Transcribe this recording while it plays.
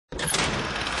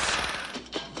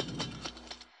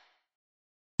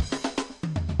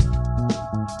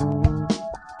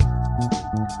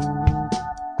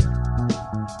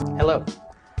Hello,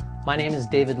 my name is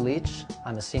David Leach.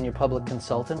 I'm a senior public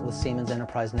consultant with Siemens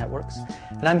Enterprise Networks,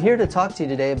 and I'm here to talk to you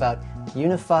today about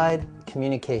unified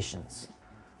communications.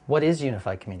 What is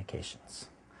unified communications?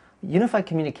 Unified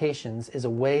communications is a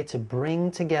way to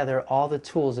bring together all the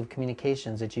tools of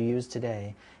communications that you use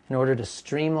today in order to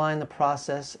streamline the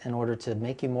process, in order to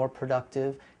make you more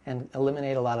productive and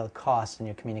eliminate a lot of the costs in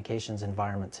your communications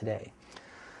environment today.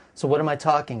 So what am I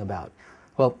talking about?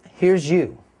 Well, here's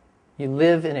you. You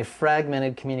live in a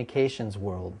fragmented communications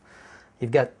world. You've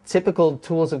got typical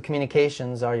tools of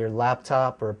communications are your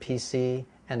laptop or a PC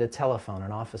and a telephone,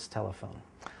 an office telephone.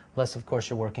 Unless, of course,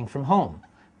 you're working from home.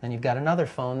 Then you've got another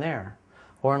phone there.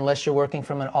 Or unless you're working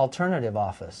from an alternative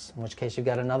office, in which case you've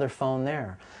got another phone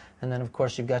there. And then, of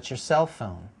course, you've got your cell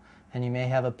phone. And you may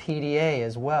have a PDA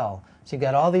as well. So you've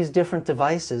got all these different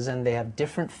devices, and they have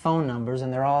different phone numbers,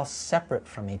 and they're all separate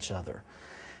from each other.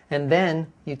 And then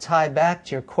you tie back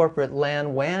to your corporate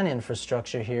LAN/WAN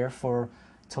infrastructure here for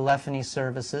telephony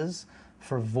services,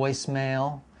 for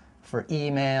voicemail, for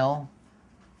email,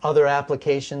 other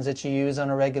applications that you use on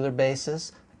a regular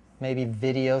basis, maybe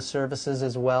video services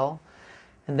as well.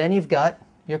 And then you've got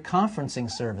your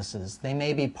conferencing services. They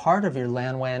may be part of your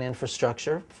LAN/WAN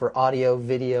infrastructure for audio,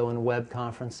 video, and web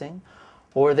conferencing,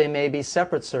 or they may be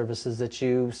separate services that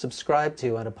you subscribe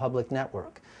to at a public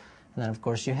network. And then, of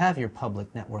course, you have your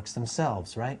public networks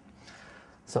themselves, right?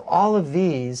 So all of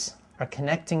these are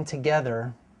connecting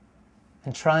together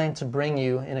and trying to bring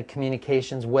you in a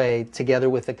communications way together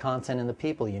with the content and the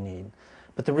people you need.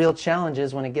 But the real challenge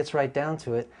is, when it gets right down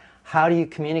to it, how do you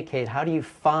communicate? How do you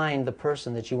find the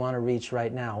person that you want to reach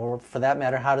right now? Or for that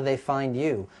matter, how do they find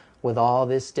you with all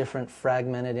this different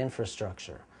fragmented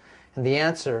infrastructure? And the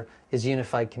answer is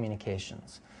unified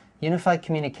communications. Unified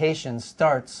communications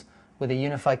starts with a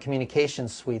unified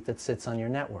communications suite that sits on your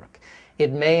network.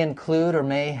 It may include or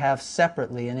may have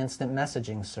separately an instant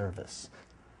messaging service.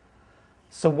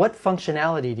 So what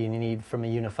functionality do you need from a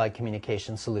unified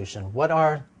communication solution? What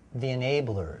are the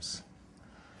enablers?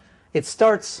 It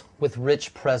starts with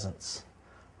rich presence.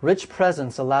 Rich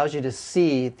presence allows you to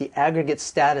see the aggregate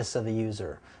status of a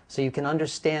user, so you can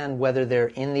understand whether they're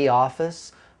in the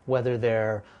office, whether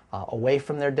they're away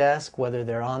from their desk, whether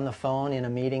they're on the phone in a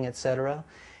meeting, etc.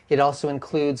 It also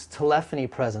includes telephony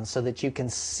presence, so that you can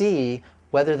see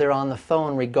whether they're on the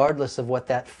phone regardless of what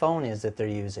that phone is that they're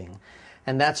using.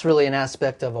 And that's really an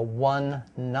aspect of a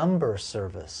one-number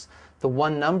service. The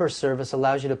one-number service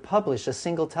allows you to publish a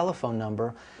single telephone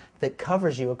number that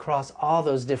covers you across all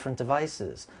those different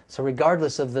devices. So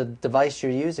regardless of the device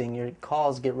you're using, your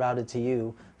calls get routed to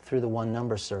you through the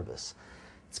one-number service.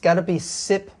 It's got to be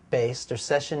SIP-based, or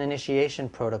Session Initiation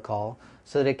Protocol,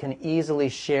 so that it can easily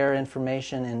share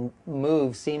information and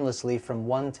move seamlessly from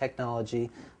one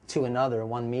technology to another,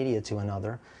 one media to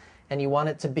another. And you want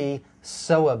it to be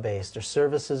SOA-based, or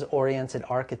Services-Oriented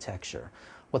Architecture.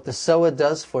 What the SOA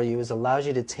does for you is allows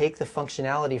you to take the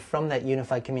functionality from that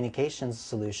unified communications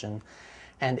solution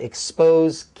and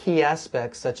expose key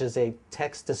aspects such as a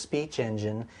text-to-speech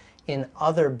engine in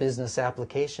other business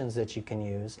applications that you can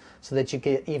use, so that you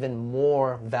get even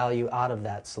more value out of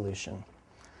that solution.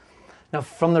 Now,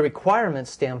 from the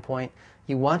requirements standpoint,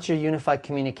 you want your unified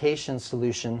communications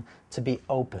solution to be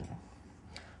open.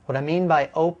 What I mean by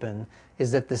open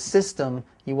is that the system,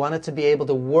 you want it to be able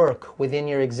to work within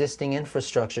your existing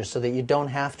infrastructure, so that you don't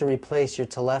have to replace your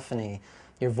telephony,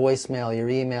 your voicemail, your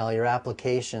email, your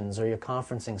applications, or your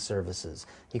conferencing services.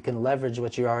 You can leverage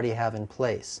what you already have in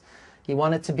place. You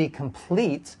want it to be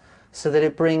complete, so that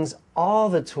it brings all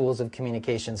the tools of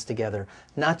communications together,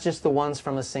 not just the ones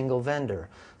from a single vendor,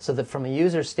 so that from a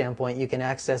user standpoint you can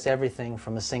access everything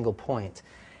from a single point.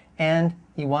 And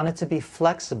you want it to be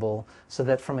flexible, so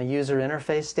that from a user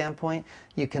interface standpoint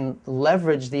you can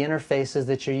leverage the interfaces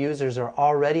that your users are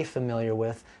already familiar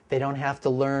with. They don't have to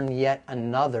learn yet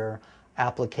another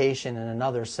application and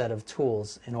another set of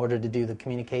tools in order to do the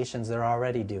communications they're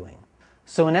already doing.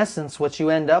 So in essence, what you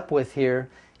end up with here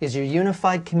is your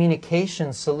unified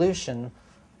communication solution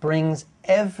brings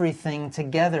everything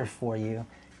together for you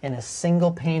in a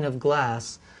single pane of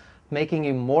glass, making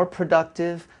you more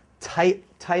productive,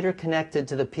 tighter connected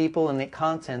to the people and the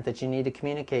content that you need to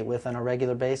communicate with on a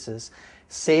regular basis,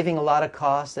 saving a lot of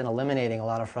cost and eliminating a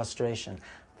lot of frustration.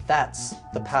 That's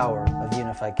the power of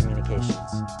unified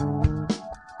communications.